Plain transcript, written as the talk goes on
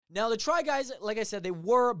Now, the Try Guys, like I said, they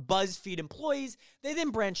were BuzzFeed employees. They then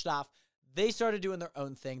branched off. They started doing their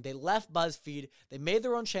own thing. They left BuzzFeed. They made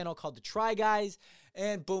their own channel called The Try Guys.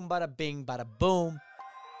 And boom, bada bing, bada boom,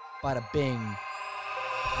 bada bing,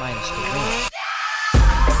 minus the ring.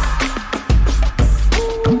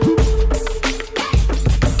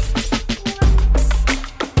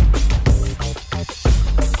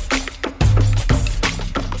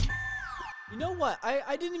 You know what?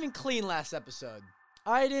 I didn't even clean last episode.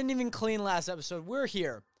 We're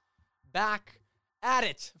here, back at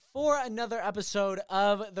it for another episode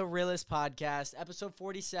of the Realist Podcast, episode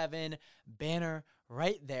 47, banner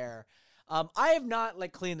right there. I have not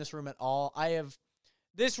cleaned this room at all.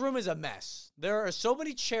 This room is a mess. There are so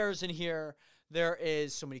many chairs in here. There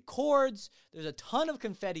is so many cords. There's a ton of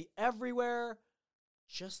confetti everywhere.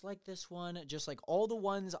 Just like this one, just like all the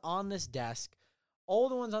ones on this desk, all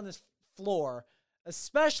the ones on this floor,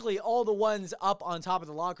 especially all the ones up on top of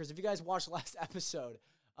the lockers. If you guys watched the last episode,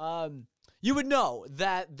 you would know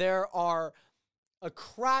that there are a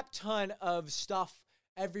crap ton of stuff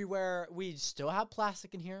everywhere. We still have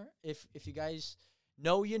plastic in here. If you guys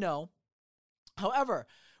know, you know. However,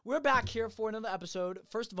 we're back here for another episode.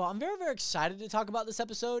 First of all, I'm very, very excited to talk about this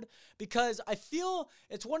episode because I feel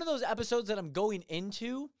it's one of those episodes that I'm going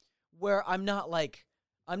into where I'm not like,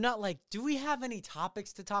 do we have any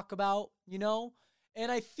topics to talk about, you know? And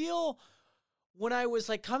I feel when I was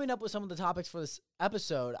coming up with some of the topics for this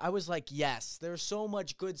episode, I was like, yes, there's so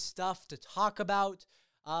much good stuff to talk about,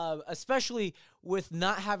 especially with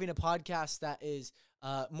not having a podcast that is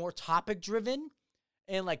more topic driven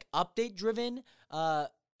and update driven,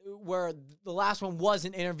 where the last one was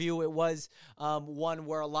an interview. It was one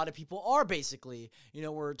where a lot of people are basically,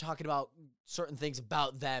 we're talking about certain things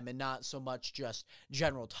about them and not so much just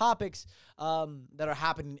general topics that are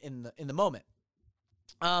happening in the moment.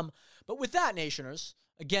 But with that, Nationers,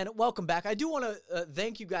 again, welcome back. I do want to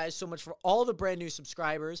thank you guys so much for all the brand new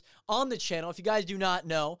subscribers on the channel. If you guys do not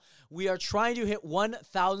know, we are trying to hit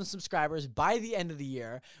 1,000 subscribers by the end of the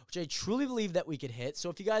year, which I truly believe that we could hit. So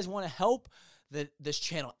if you guys want to help this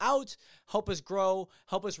channel out, help us grow,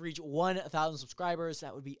 help us reach 1,000 subscribers,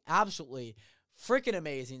 that would be absolutely freaking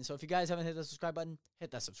amazing. So if you guys haven't hit the subscribe button, hit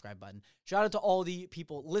that subscribe button. Shout out to all the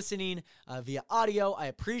people listening via audio. I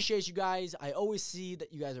appreciate you guys. I always see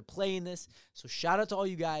that you guys are playing this. So shout out to all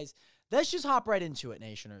you guys. Let's just hop right into it,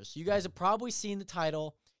 Nationers. You guys have probably seen the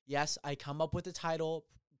title. Yes, I come up with the title,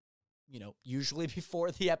 usually before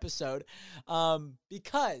the episode,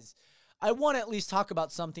 because I want to at least talk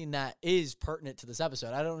about something that is pertinent to this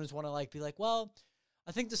episode. I don't just want to be like, well,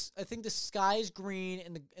 I think the sky is green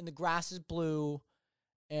and the grass is blue,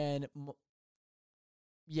 and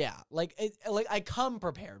yeah, I come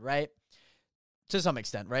prepared, right? To some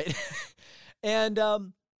extent, right? And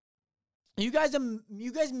you guys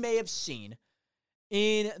may have seen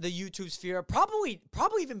in the YouTube sphere, probably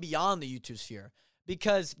even beyond the YouTube sphere,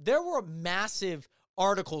 because there were massive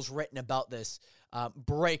articles written about this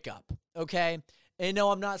breakup. Okay, and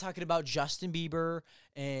no, I'm not talking about Justin Bieber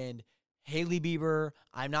and Hailey Bieber.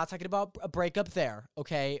 I'm not talking about a breakup there,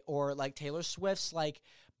 okay? Or Taylor Swift's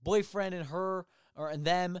boyfriend and her and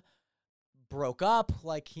them broke up.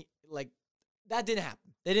 That didn't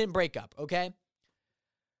happen. They didn't break up, okay?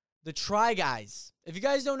 The Try Guys. If you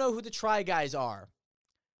guys don't know who the Try Guys are,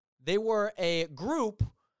 they were a group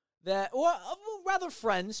or rather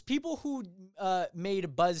friends, people who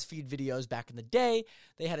made BuzzFeed videos back in the day.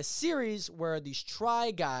 They had a series where these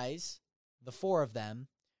Try Guys, the four of them,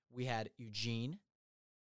 we had Eugene,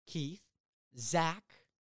 Keith, Zach,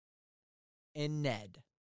 and Ned.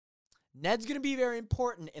 Ned's going to be very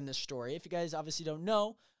important in this story. If you guys obviously don't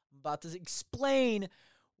know, I'm about to explain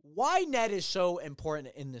why Ned is so important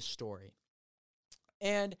in this story.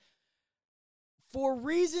 And for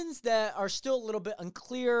reasons that are still a little bit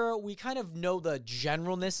unclear, we kind of know the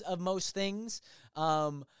generalness of most things.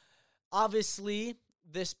 Obviously,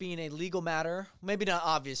 this being a legal matter, maybe not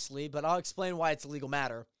obviously, but I'll explain why it's a legal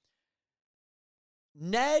matter.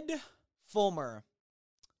 Ned Fulmer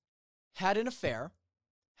had an affair,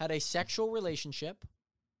 had a sexual relationship,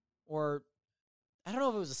 or I don't know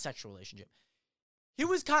if it was a sexual relationship. He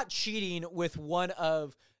was caught cheating with one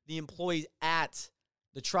of the employees at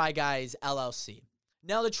the Try Guys LLC.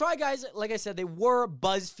 Now, the Try Guys, like I said, they were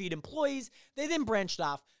BuzzFeed employees. They then branched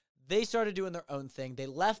off. They started doing their own thing. They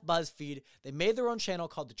left BuzzFeed. They made their own channel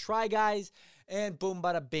called The Try Guys. And boom,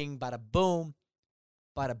 bada bing, bada boom,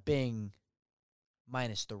 bada bing,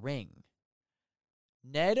 minus the ring.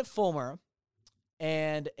 Ned Fulmer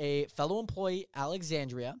and a fellow employee,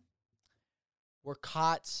 Alexandria, were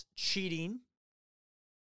caught cheating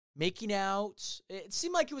making out. It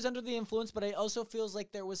seemed like he was under the influence, but it also feels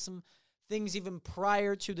like there was some things even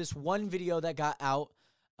prior to this one video that got out.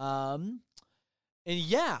 And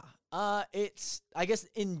yeah, it's, I guess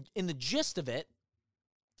in the gist of it,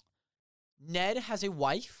 Ned has a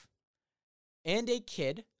wife and a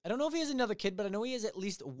kid. I don't know if he has another kid, but I know he has at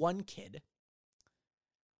least one kid.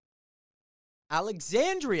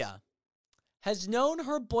 Alexandria has known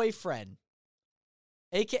her boyfriend,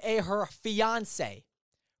 aka her fiance,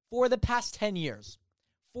 for the past 10 years.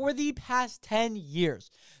 For the past 10 years.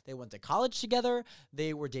 They went to college together.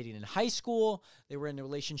 They were dating in high school. They were in a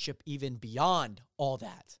relationship even beyond all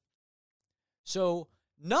that. So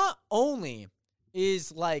not only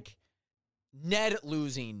is like Ned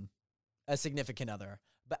losing a significant other,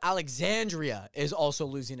 but Alexandria is also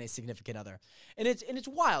losing a significant other. And it's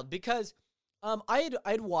wild because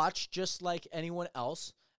I'd watched, just like anyone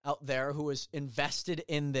else out there who was invested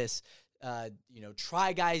in this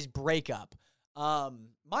Try Guys breakup.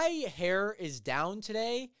 My hair is down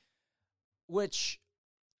today, which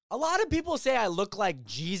a lot of people say I look like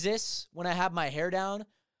Jesus when I have my hair down.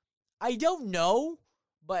 I don't know,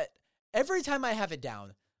 but every time I have it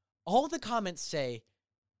down, all the comments say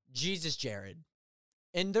Jesus Jared.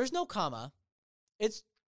 And there's no comma. It's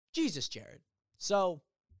Jesus Jared. So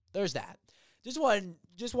there's that. Just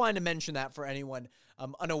wanted to mention that for anyone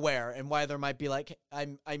unaware, and why there might be like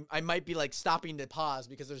I might be like stopping to pause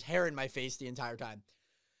because there's hair in my face the entire time.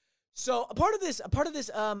 So a part of this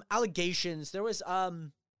allegations, there was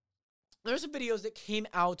some videos that came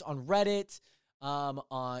out on Reddit,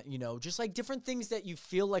 on just like different things that you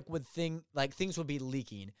feel like things would be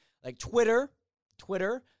leaking, like Twitter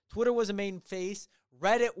was a main face.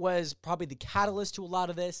 Reddit was probably the catalyst to a lot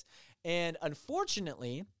of this, and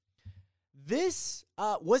unfortunately, this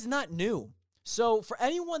was not new. So for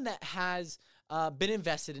anyone that has been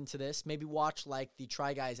invested into this, maybe watch like the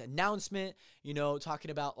Try Guys announcement,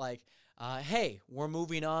 talking about like, hey, we're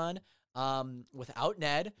moving on without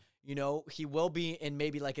Ned. He will be in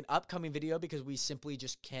maybe like an upcoming video because we simply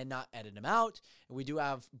just cannot edit him out. And we do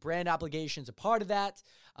have brand obligations a part of that.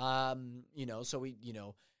 So we,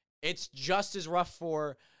 it's just as rough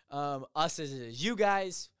for us as it is you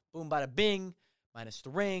guys. Boom, bada bing, minus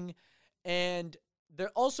the ring. And they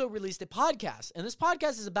also released a podcast. And this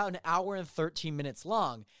podcast is about an hour and 13 minutes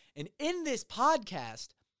long. And in this podcast,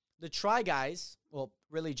 the Try Guys, well,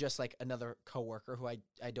 really just like another coworker who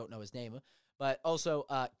I don't know his name, but also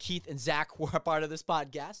Keith and Zach were a part of this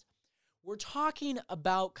podcast. We're talking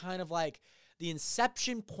about kind of like the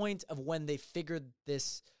inception point of when they figured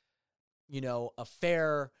this,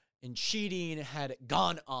 affair and cheating had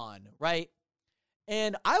gone on, right?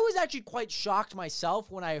 And I was actually quite shocked myself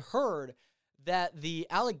when I heard that the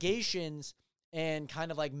allegations and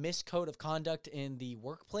kind of like miscode of conduct in the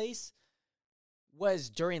workplace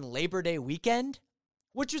was during Labor Day weekend,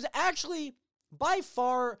 which was actually by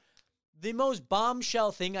far the most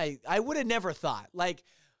bombshell thing I would have never thought. Like,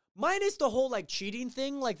 minus the whole like cheating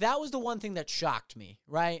thing, like that was the one thing that shocked me,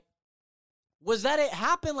 right? Was that it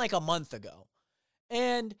happened like a month ago.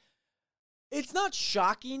 And it's not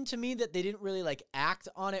shocking to me that they didn't really like act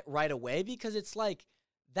on it right away, because it's like,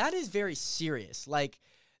 that is very serious. Like,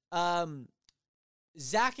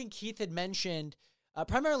 Zach and Keith had mentioned,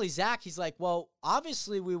 primarily Zach, he's like, well,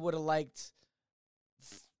 obviously we would have liked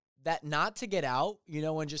that not to get out,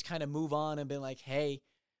 and just kind of move on and be like, hey,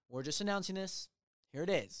 we're just announcing this. Here it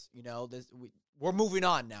is. We're moving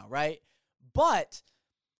on now, right? But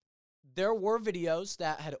there were videos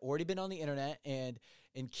that had already been on the internet, and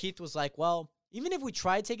Keith was like, well, even if we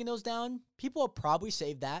tried taking those down, people will probably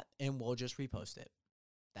save that and we'll just repost it.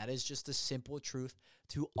 That is just the simple truth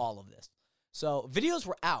to all of this. So videos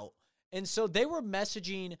were out. And so they were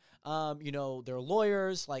messaging, their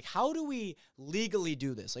lawyers, like, how do we legally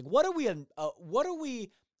do this? Like, what are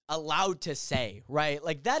we allowed to say, right?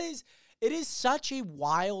 Like, it is such a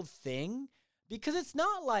wild thing, because it's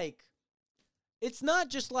not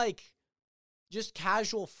just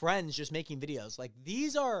casual friends just making videos. Like,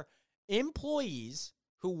 these are employees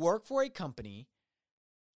who work for a company,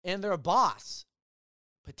 and they're a boss.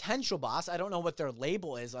 Potential boss. I don't know what their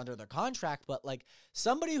label is under their contract, but like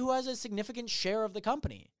somebody who has a significant share of the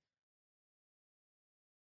company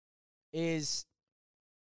is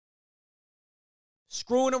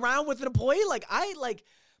screwing around with an employee. Like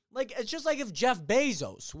it's just like if Jeff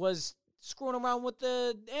Bezos was screwing around with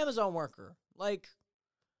the Amazon worker. Like,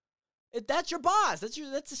 that's your boss. That's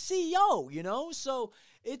the CEO, So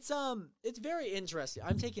it's very interesting.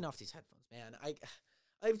 I'm taking off these headphones, man.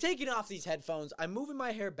 I'm taking off these headphones. I'm moving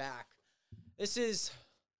my hair back. It's just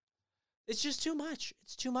too much.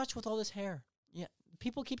 It's too much with all this hair. Yeah,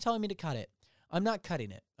 people keep telling me to cut it. I'm not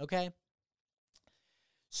cutting it, okay?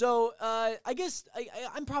 So I guess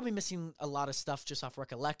I'm probably missing a lot of stuff just off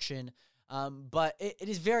recollection, but it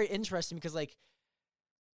is very interesting because, like,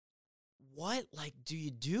 what, like, do you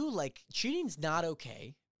do? Like, cheating's not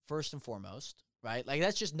okay, first and foremost, right? Like,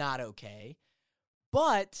 that's just not okay.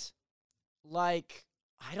 But, like,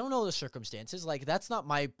 I don't know the circumstances. Like, that's not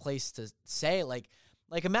my place to say. Like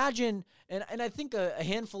imagine, and I think a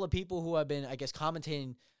handful of people who have been, I guess,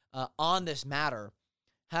 commentating on this matter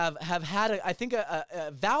have had, I think,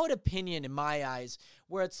 a valid opinion in my eyes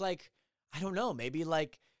where it's like, I don't know, maybe,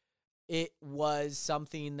 like, it was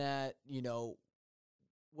something that, you know,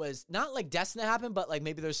 was not, like, destined to happen, but, like,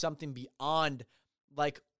 maybe there's something beyond,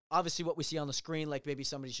 like, obviously what we see on the screen, like, maybe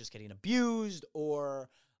somebody's just getting abused, or,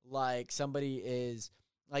 like, somebody is,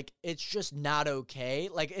 like, it's just not okay.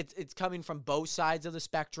 Like, it's coming from both sides of the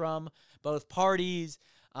spectrum, both parties,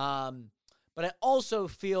 but I also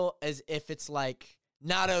feel as if it's, like,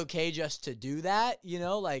 not okay just to do that, you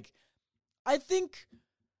know? Like, I think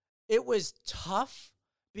it was tough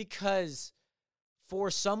because for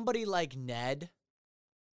somebody like Ned,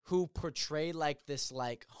 who portrayed, like, this,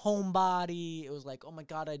 like, homebody, it was like, oh my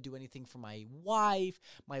God, I'd do anything for my wife,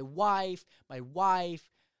 my wife, my wife.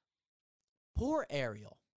 Poor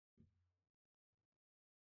Ariel.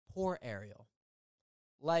 Poor Ariel.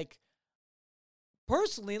 Like,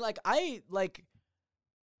 personally, like,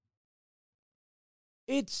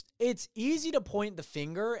 it's easy to point the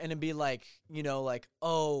finger and be like, you know, like,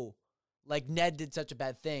 oh, like, Ned did such a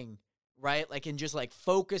bad thing, right? Like, and just, like,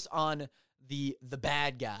 focus on the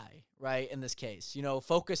bad guy, right? In this case, you know,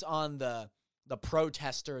 focus on the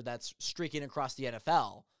protester that's streaking across the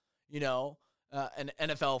NFL, you know, an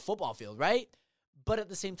NFL football field, right? But at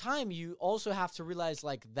the same time, you also have to realize,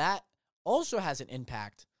 like, that also has an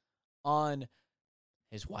impact on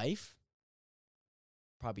his wife,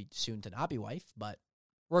 probably soon to not be wife, but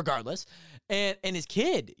regardless, and his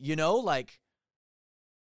kid, you know, like,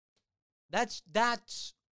 that's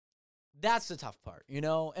the tough part, you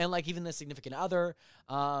know, and, like, even the significant other,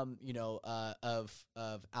 you know, of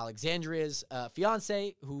Alexandria's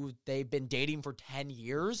fiance, who they've been dating for 10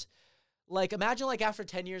 years. Like, imagine, like, after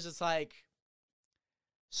 10 years, it's like,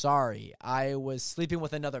 sorry, I was sleeping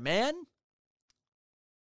with another man.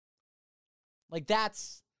 Like,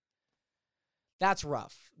 that's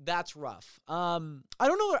rough. That's rough. I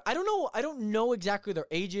don't know exactly their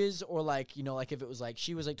ages, or, like, you know, like, if it was like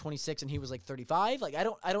she was like 26 and he was like 35. Like, I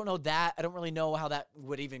don't know that. I don't really know how that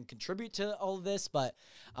would even contribute to all of this, but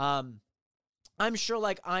I'm sure,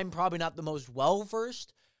 like, I'm probably not the most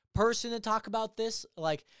well-versed person to talk about this.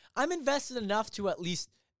 Like, I'm invested enough to at least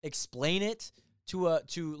explain it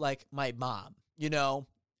to like my mom, you know?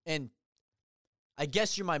 And I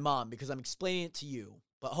guess you're my mom because I'm explaining it to you.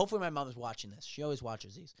 But hopefully my mom is watching this. She always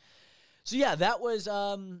watches these. So yeah, that was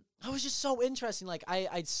just so interesting. Like,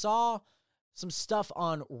 I saw some stuff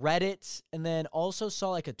on Reddit, and then also saw,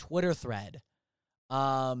 like, a Twitter thread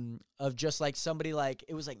of just, like, somebody, like,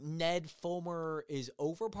 it was like Ned Fulmer is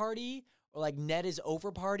over party, or, like, Ned is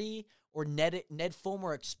over party, or Ned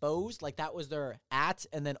Fulmer exposed. Like, that was their @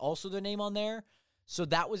 and then also their name on there. So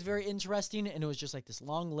that was very interesting, and it was just, like, this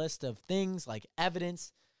long list of things, like,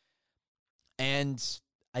 evidence. And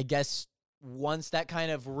I guess once that kind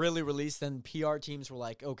of really released, then PR teams were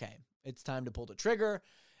like, okay, it's time to pull the trigger.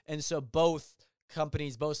 And so both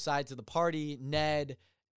companies, both sides of the party, Ned,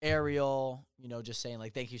 Ariel, you know, just saying,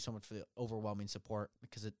 like, thank you so much for the overwhelming support,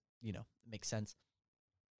 because it, you know, it makes sense.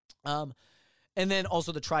 And then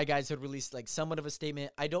also the Try Guys had released, like, somewhat of a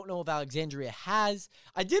statement. I don't know if Alexandria has.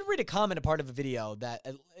 I did read a comment, a part of a video that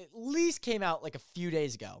at least came out, like, a few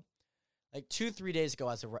days ago, like 2-3 days ago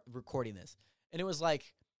as of recording this. And it was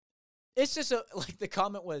like, it's just like, the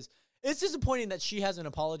comment was, it's disappointing that she hasn't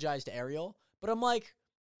apologized to Ariel. But I'm like,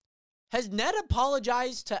 has Ned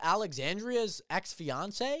apologized to Alexandria's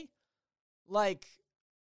ex-fiance? Like,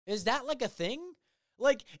 is that, like, a thing?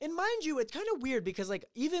 Like, and mind you, it's kind of weird because, like,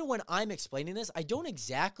 even when I'm explaining this, I don't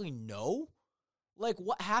exactly know, like,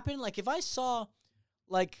 what happened. Like, if I saw,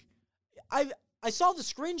 like, I saw the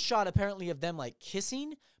screenshot apparently of them, like,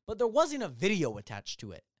 kissing, but there wasn't a video attached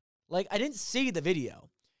to it. Like, I didn't see the video.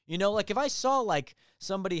 You know, like, if I saw, like,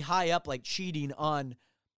 somebody high up, like, cheating on,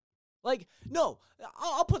 like, no,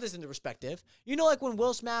 I'll put this into perspective. You know, like, when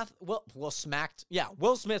Will Smith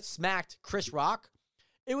smacked Chris Rock,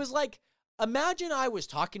 it was like, imagine I was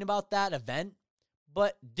talking about that event,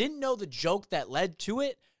 but didn't know the joke that led to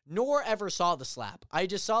it, nor ever saw the slap. I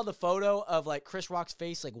just saw the photo of, like, Chris Rock's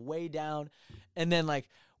face, like, way down, and then, like,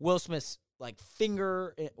 Will Smith's, like,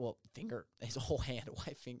 finger, his whole hand,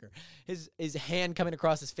 why finger? His hand coming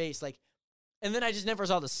across his face, like, and then I just never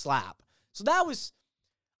saw the slap. So that was,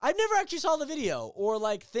 I never actually saw the video or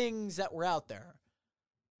like things that were out there.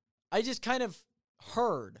 I just kind of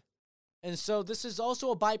heard. And so this is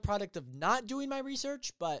also a byproduct of not doing my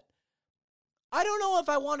research, but I don't know if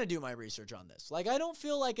I want to do my research on this. Like, I don't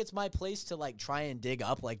feel like it's my place to like try and dig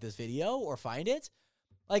up like this video or find it.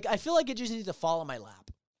 Like, I feel like it just needs to fall in my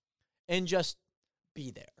lap and just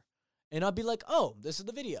be there. And I'll be like, oh, this is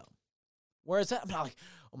the video. Whereas I'm not like,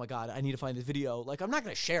 oh my God, I need to find this video. Like, I'm not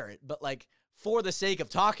going to share it, but like for the sake of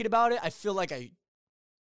talking about it, I feel like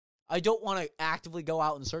I don't want to actively go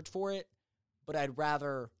out and search for it, but I'd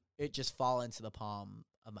rather it just fall into the palm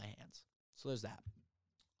of my hands. So there's that.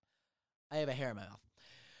 I have a hair in my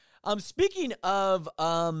mouth. Speaking of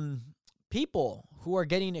people who are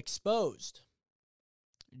getting exposed,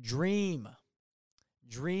 Dream,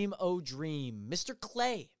 oh Dream, Mr.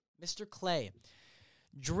 Clay.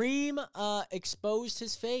 Dream exposed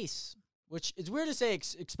his face, which it's weird to say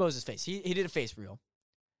exposed his face. He did a face reveal.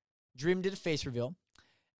 Dream did a face reveal.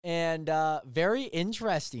 And very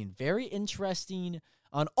interesting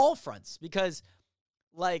on all fronts because,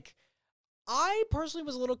 like, I personally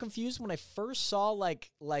was a little confused when I first saw like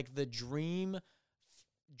the Dream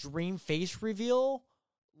face reveal,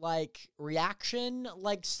 like reaction,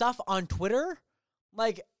 like stuff on Twitter.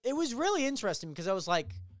 Like, it was really interesting because I was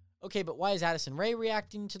like, okay, but why is Addison Rae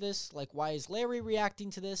reacting to this? Like, why is Larry reacting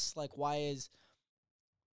to this? Like, why is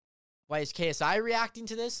KSI reacting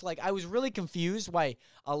to this? Like, I was really confused why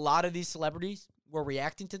a lot of these celebrities were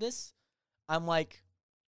reacting to this. I'm like,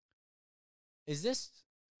 is it?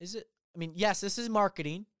 I mean, yes, this is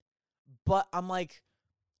marketing, but I'm like,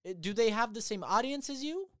 do they have the same audience as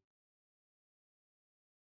you?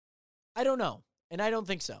 I don't know, and I don't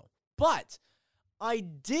think so. But I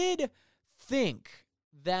did think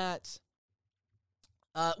that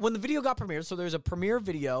when the video got premiered, so there's a premiere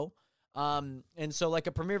video, and so like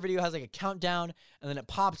a premiere video has like a countdown, and then it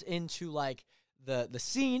pops into like the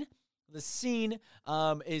scene. The scene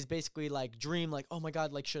is basically like Dream, like, oh my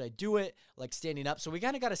God, like, should I do it? Like, standing up. So we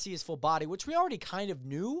kind of got to see his full body, which we already kind of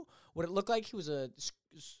knew what it looked like. He was a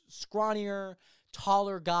scrawnier,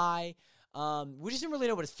 taller guy. We just didn't really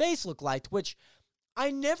know what his face looked like, which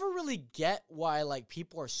I never really get why, like,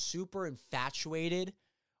 people are super infatuated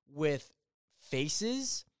with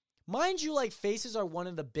faces. Mind you, like, faces are one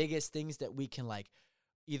of the biggest things that we can, like,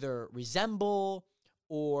 either resemble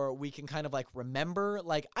or we can kind of like remember.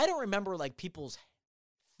 Like, I don't remember like people's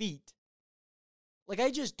feet. Like,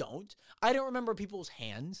 I just don't. I don't remember people's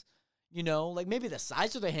hands, you know, like maybe the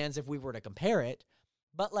size of their hands if we were to compare it.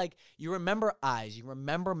 But like, you remember eyes, you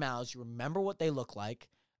remember mouths, you remember what they look like,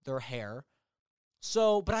 their hair.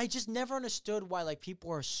 So, but I just never understood why like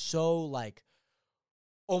people are so like,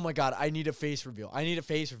 oh my God, I need a face reveal. I need a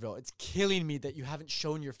face reveal. It's killing me that you haven't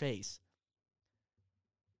shown your face.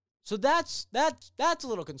 So that's a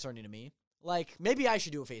little concerning to me. Like, maybe I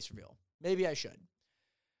should do a face reveal. Maybe I should.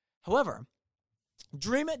 However,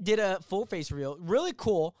 Dream did a full face reveal. Really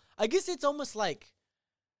cool. I guess it's almost like,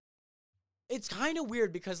 it's kind of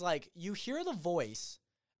weird because, like, you hear the voice,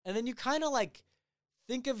 and then you kind of, like,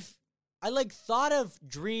 think of, I, like, thought of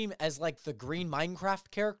Dream as, like, the green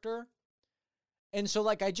Minecraft character. And so,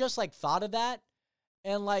 like, I just, like, thought of that.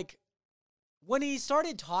 And, like, when he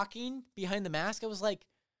started talking behind the mask, I was like,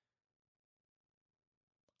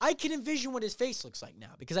 I can envision what his face looks like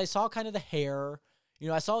now because I saw kind of the hair, you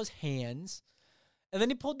know, I saw his hands, and then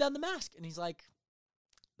he pulled down the mask and he's like,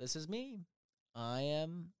 this is me.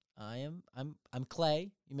 I'm Clay.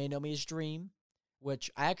 You may know me as Dream, which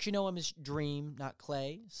I actually know him as Dream, not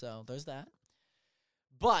Clay. So there's that.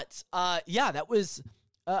 But, yeah, that was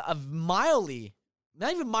a mildly,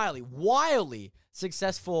 not even mildly, wildly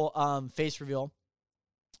successful face reveal.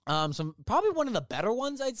 Probably one of the better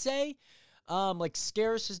ones, I'd say. Like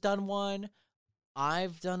Scarce has done one.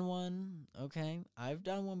 I've done one. Okay. I've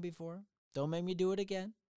done one before. Don't make me do it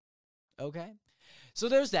again. Okay. So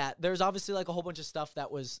there's that. There's obviously like a whole bunch of stuff that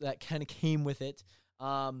kind of came with it.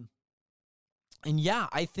 And yeah,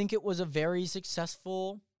 I think it was a very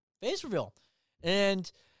successful face reveal.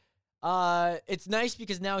 And it's nice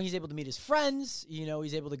because now he's able to meet his friends. You know,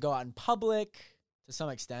 he's able to go out in public to some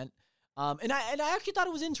extent. And I actually thought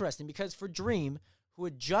it was interesting because for Dream, who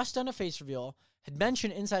had just done a face reveal, had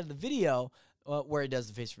mentioned inside of the video where he does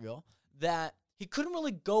the face reveal that he couldn't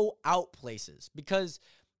really go out places because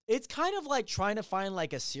it's kind of like trying to find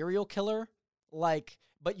like a serial killer, like,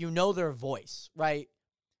 but you know their voice, right?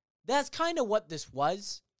 That's kind of what this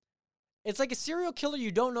was. It's like a serial killer,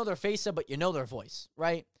 you don't know their face, but you know their voice,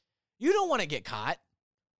 right? You don't want to get caught,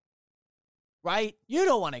 right? You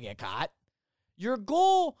don't want to get caught. Your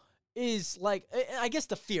goal is like, I guess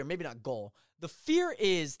the fear, maybe not goal. the fear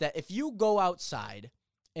is that if you go outside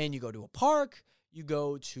and you go to a park, you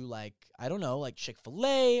go to like, I don't know, like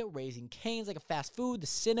Chick-fil-A, Raising Cane's, like a fast food, the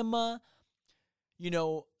cinema,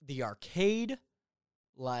 the arcade,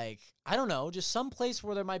 like, I don't know, just some place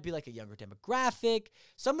where there might be like a younger demographic,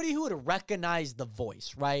 somebody who would recognize the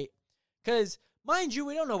voice, right? Because, mind you,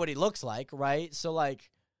 we don't know what he looks like, right? So,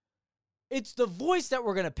 like, it's the voice that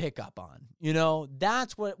we're going to pick up on,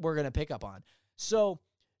 That's what we're going to pick up on. So,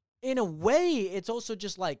 in a way, it's also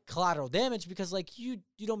just, like, collateral damage because, like, you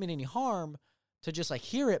don't mean any harm to just, like,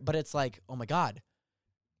 hear it, but it's like, oh, my God,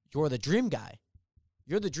 you're the dream guy.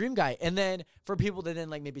 You're the dream guy. And then for people to then,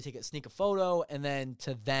 like, maybe sneak a photo and then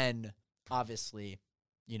to then, obviously,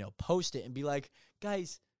 post it and be like,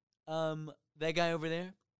 guys, that guy over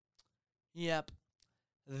there, yep,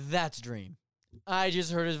 that's Dream. I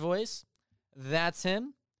just heard his voice. That's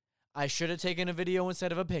him. I should have taken a video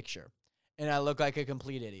instead of a picture. And I look like a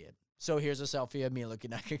complete idiot. So here's a selfie of me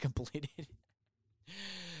looking like a complete idiot.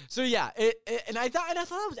 So yeah, and I thought that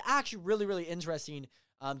was actually really, really interesting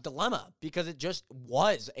dilemma because it just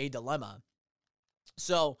was a dilemma.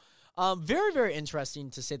 So very, very interesting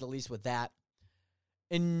to say the least with that.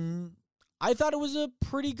 And I thought it was a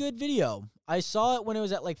pretty good video. I saw it when it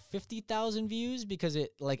was at like 50,000 views because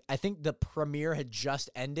I think the premiere had just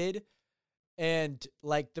ended. And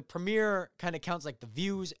like the premiere kind of counts like the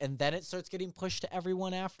views and then it starts getting pushed to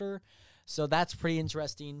everyone after. So that's pretty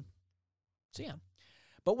interesting. So yeah.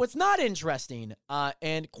 But what's not interesting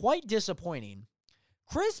and quite disappointing,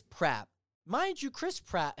 Chris Pratt. Mind you, Chris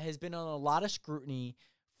Pratt has been on a lot of scrutiny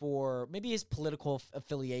for maybe his political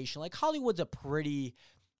affiliation. Like Hollywood's a pretty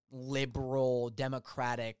liberal,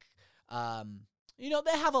 democratic,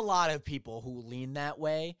 they have a lot of people who lean that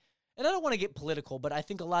way. And I don't want to get political, but I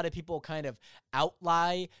think a lot of people kind of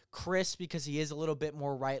outlie Chris because he is a little bit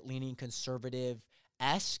more right-leaning,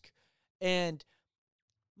 conservative-esque. And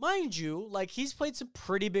mind you, like he's played some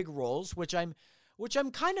pretty big roles, which I'm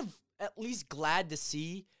kind of at least glad to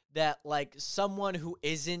see that like someone who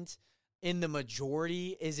isn't in the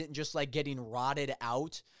majority isn't just like getting rotted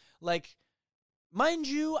out. Like, mind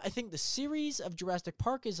you, I think the series of Jurassic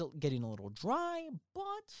Park is getting a little dry,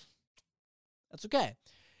 but that's okay.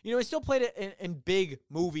 He still played it in big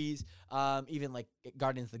movies, even like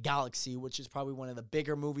Guardians of the Galaxy, which is probably one of the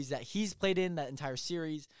bigger movies that he's played in, that entire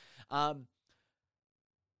series.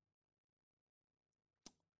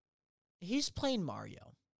 He's playing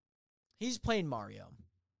Mario.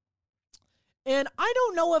 And I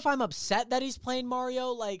don't know if I'm upset that he's playing Mario.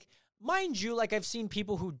 Like, mind you, like I've seen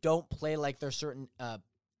people who don't play like their certain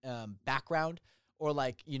background or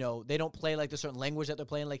like, they don't play like the certain language that they're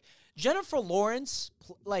playing. Like Jennifer Lawrence,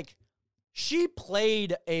 she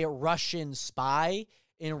played a Russian spy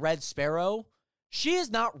in Red Sparrow. She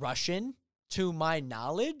is not Russian to my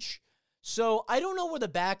knowledge. So I don't know where the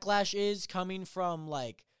backlash is coming from,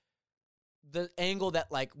 like the angle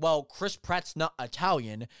that like, well, Chris Pratt's not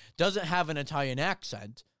Italian, doesn't have an Italian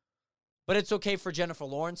accent, but it's okay for Jennifer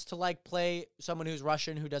Lawrence to like play someone who's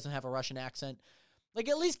Russian who doesn't have a Russian accent. Like,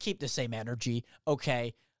 at least keep the same energy,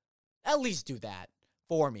 okay? At least do that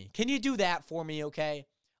for me. Can you do that for me, okay?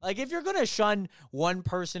 Like, if you're going to shun one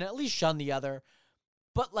person, at least shun the other.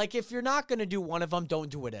 But, like, if you're not going to do one of them, don't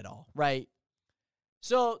do it at all, right?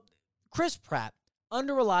 So, Chris Pratt,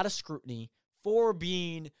 under a lot of scrutiny for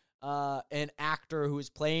being an actor who is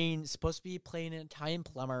supposed to be playing an Italian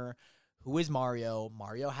plumber, who is Mario.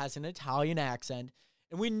 Mario has an Italian accent.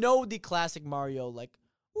 And we know the classic Mario, like,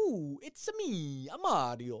 ooh, it's me, I'm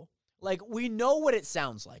Mario. Like, we know what it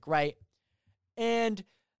sounds like, right? And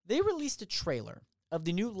they released a trailer of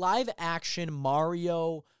the new live-action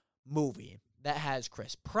Mario movie that has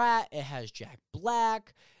Chris Pratt, it has Jack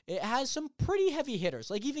Black, it has some pretty heavy hitters,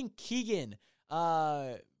 like even Keegan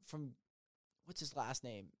from, what's his last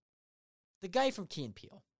name? The guy from Key and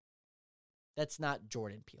Peele. That's not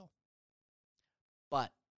Jordan Peele,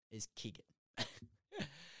 but is Keegan.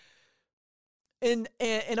 And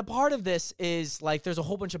a part of this is, like, there's a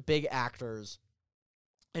whole bunch of big actors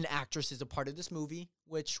and actresses a part of this movie,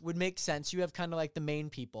 which would make sense. You have kind of, like, the main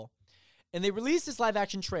people. And they released this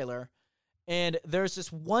live-action trailer, and there's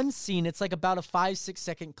this one scene. It's, like, about a 5-6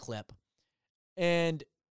 second clip. And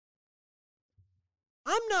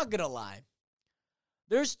I'm not going to lie.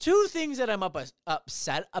 There's two things that I'm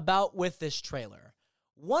upset about with this trailer.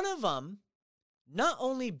 One of them, not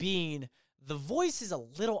only being the voice is a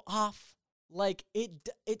little off. Like,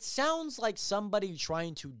 it sounds like somebody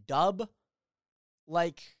trying to dub,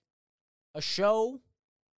 like, a show,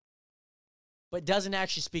 but doesn't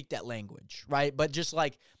actually speak that language, right? But just,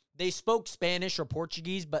 like, they spoke Spanish or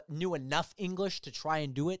Portuguese, but knew enough English to try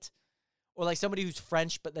and do it. Or, like, somebody who's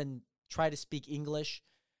French, but then try to speak English,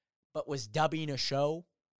 but was dubbing a show.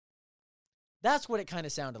 That's what it kind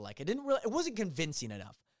of sounded like. It wasn't convincing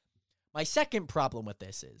enough. My second problem with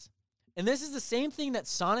this is, and this is the same thing that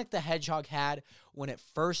Sonic the Hedgehog had when it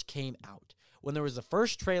first came out. When there was the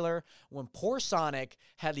first trailer, when poor Sonic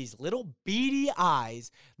had these little beady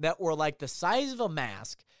eyes that were like the size of a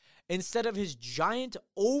mask, instead of his giant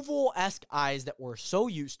oval-esque eyes that we're so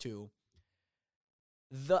used to.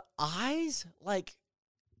 The eyes, like,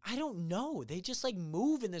 I don't know. They just, like,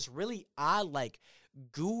 move in this really odd, like,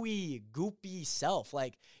 gooey, goopy self.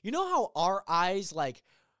 Like, you know how our eyes, like,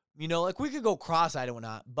 you know, like, we could go cross-eyed and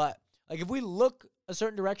whatnot, but, like, if we look a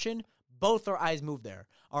certain direction, both our eyes move there.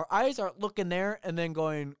 Our eyes are looking there and then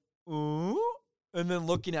going, ooh, and then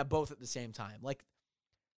looking at both at the same time. Like,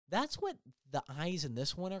 that's what the eyes in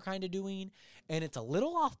this one are kind of doing, and it's a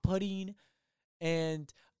little off-putting,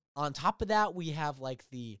 and on top of that, we have, like,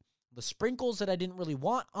 the sprinkles that I didn't really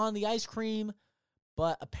want on the ice cream,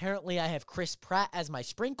 but apparently I have Chris Pratt as my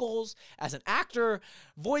sprinkles, as an actor,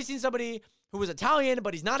 voicing somebody who was Italian,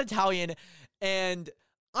 but he's not Italian, and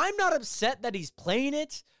I'm not upset that he's playing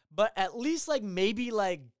it, but at least, like, maybe,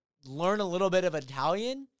 like, learn a little bit of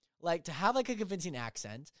Italian, like, to have, like, a convincing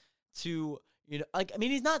accent, to, you know, like, I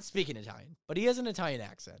mean, he's not speaking Italian, but he has an Italian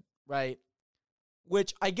accent, right?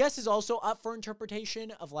 Which I guess is also up for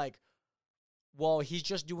interpretation of, like, well, he's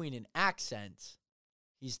just doing an accent.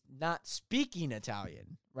 He's not speaking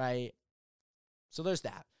Italian, right? So there's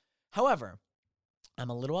that. However, I'm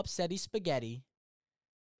a little upsetty spaghetti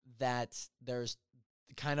that there's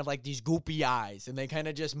kind of like these goopy eyes, and they kind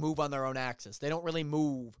of just move on their own axis. They don't really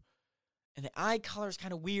move. And the eye color is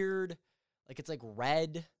kind of weird. Like, it's like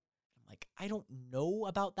red. I'm like, I don't know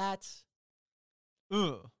about that.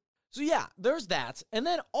 Ugh. So yeah, there's that. And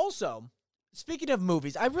then also, speaking of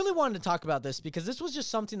movies, I really wanted to talk about this because this was just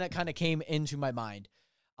something that kind of came into my mind.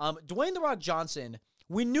 Dwayne "The Rock" Johnson,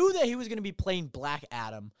 we knew that he was going to be playing Black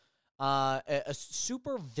Adam, a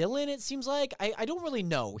super villain, it seems like. I don't really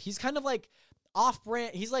know. He's kind of like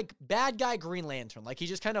off-brand. He's like bad guy Green Lantern. Like, he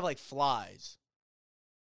just kind of like flies.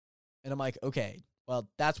 And I'm like, okay, well,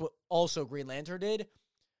 that's what also Green Lantern did.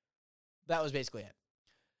 That was basically it.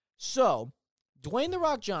 So, Dwayne "The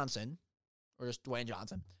Rock" Johnson, or just Dwayne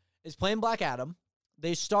Johnson, is playing Black Adam.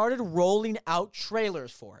 They started rolling out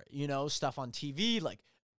trailers for it. You know, stuff on TV, like,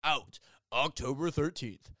 out October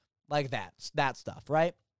 13th. Like that stuff,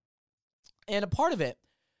 right? And a part of it,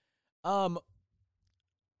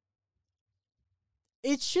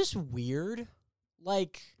 it's just weird.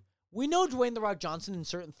 Like, we know Dwayne "The Rock" Johnson in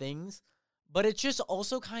certain things, but it's just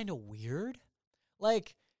also kind of weird.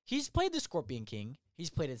 Like, he's played the Scorpion King. He's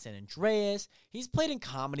played in San Andreas. He's played in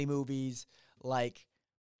comedy movies. Like,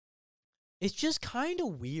 it's just kind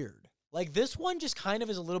of weird. Like, this one just kind of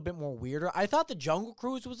is a little bit more weirder. I thought the Jungle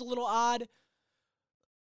Cruise was a little odd.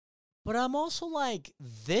 But I'm also like,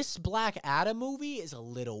 this Black Adam movie is a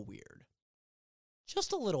little weird.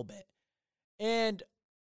 Just a little bit. And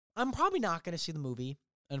I'm probably not going to see the movie,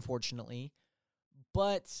 unfortunately.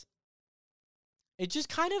 But it just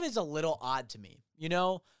kind of is a little odd to me. You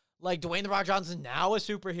know? Like, Dwayne "The Rock" Johnson, now a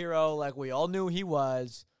superhero, like we all knew he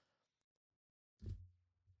was.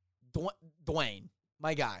 Dwayne,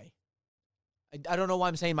 my guy. I don't know why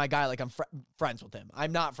I'm saying my guy like I'm friends with him.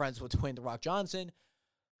 I'm not friends with Dwayne "The Rock" Johnson.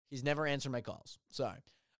 He's never answered my calls. Sorry.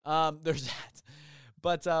 There's that.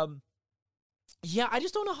 But, yeah, I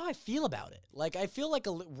just don't know how I feel about it. Like, I feel like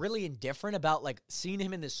really indifferent about, like, seeing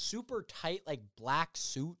him in this super tight, like, black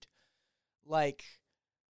suit, like,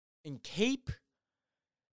 in cape,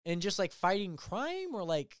 and just, like, fighting crime, or,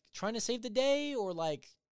 like, trying to save the day, or, like,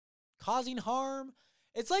 causing harm.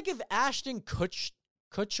 It's like if Ashton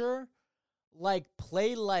Kutcher, like,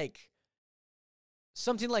 played, like,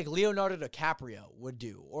 something like Leonardo DiCaprio would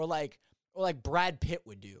do, or like Brad Pitt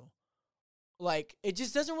would do. Like, it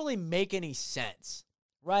just doesn't really make any sense,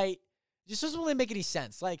 right? It just doesn't really make any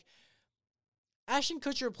sense. Like, Ashton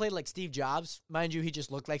Kutcher played like Steve Jobs. Mind you, he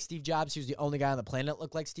just looked like Steve Jobs. He was the only guy on the planet that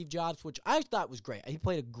looked like Steve Jobs, which I thought was great. He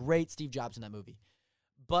played a great Steve Jobs in that movie.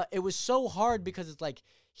 But it was so hard because it's like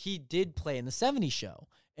he did play in the 70s show.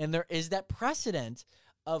 And there is that precedent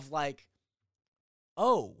of like,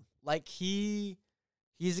 oh, like he's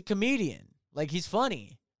a comedian. Like, he's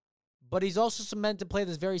funny. But he's also meant to play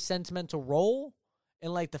this very sentimental role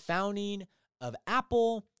in like the founding of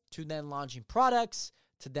Apple, to then launching products,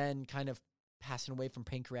 to then kind of passing away from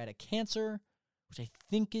pancreatic cancer, which I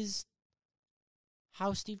think is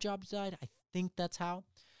how Steve Jobs died. I think that's how.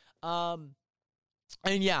 And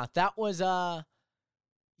yeah, that was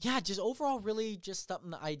just overall really just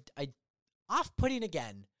something that I off-putting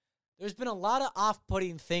again. There's been a lot of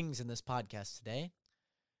off-putting things in this podcast today.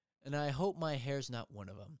 and I hope my hair's not one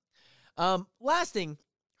of them. Last thing,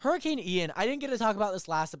 Hurricane Ian. I didn't get to talk about this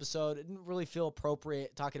last episode. It didn't really feel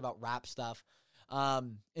appropriate talking about rap stuff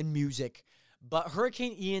and music. But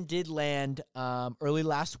Hurricane Ian did land early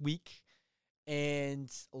last week,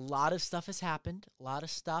 and a lot of stuff has happened. A lot of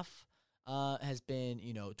stuff has been,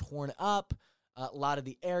 torn up. A lot of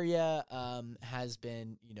the area has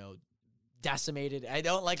been, decimated. I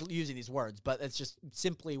don't like using these words, but it's just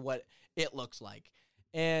simply what it looks like.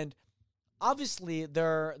 And obviously,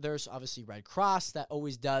 there's obviously Red Cross that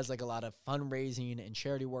always does like a lot of fundraising and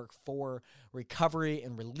charity work for recovery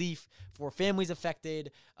and relief for families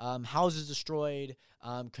affected, houses destroyed,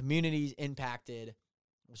 communities impacted,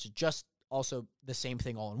 which is just also the same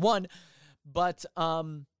thing all in one. But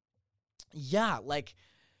yeah, like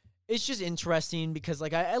it's just interesting because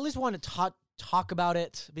like I at least want to talk about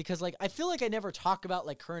it because like I feel like I never talk about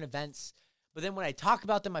like current events. But then when I talk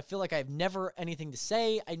about them, I feel like I have never anything to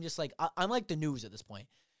say. I'm just like, I'm like the news at this point.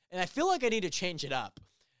 And I feel like I need to change it up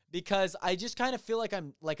because I just kind of feel like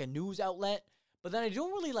I'm like a news outlet, but then I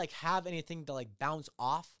don't really like have anything to like bounce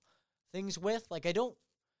off things with. Like I don't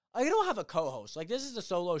have a co-host. Like this is a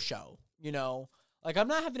solo show, like I'm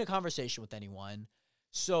not having a conversation with anyone.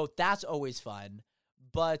 So that's always fun.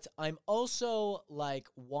 But I'm also like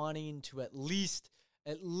wanting to at least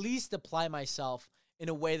apply myself in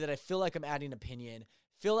a way that I feel like I'm adding opinion,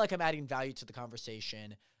 feel like I'm adding value to the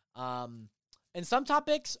conversation. And some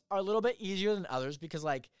topics are a little bit easier than others because,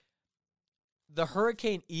 like, the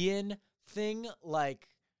Hurricane Ian thing, like,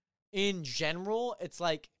 in general, it's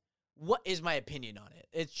like, what is my opinion on it?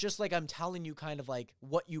 It's just like I'm telling you kind of like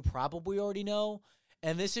what you probably already know.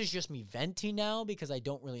 And this is just me venting now because I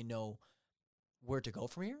don't really know where to go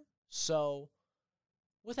from here. So,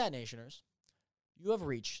 with that, Nationers, you have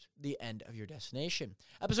reached the end of your destination.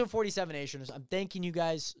 Episode 47, Nationers. I'm thanking you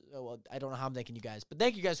guys. Well, I don't know how I'm thanking you guys, but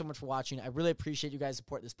thank you guys so much for watching. I really appreciate you guys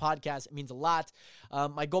support this podcast. It means a lot.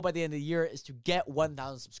 My goal by the end of the year is to get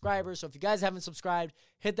 1,000 subscribers. So if you guys haven't subscribed,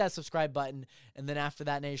 hit that subscribe button. And then after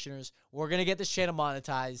that, Nationers, we're going to get this channel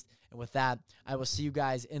monetized. And with that, I will see you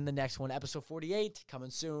guys in the next one. Episode 48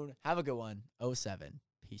 coming soon. Have a good one. 07.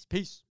 Peace.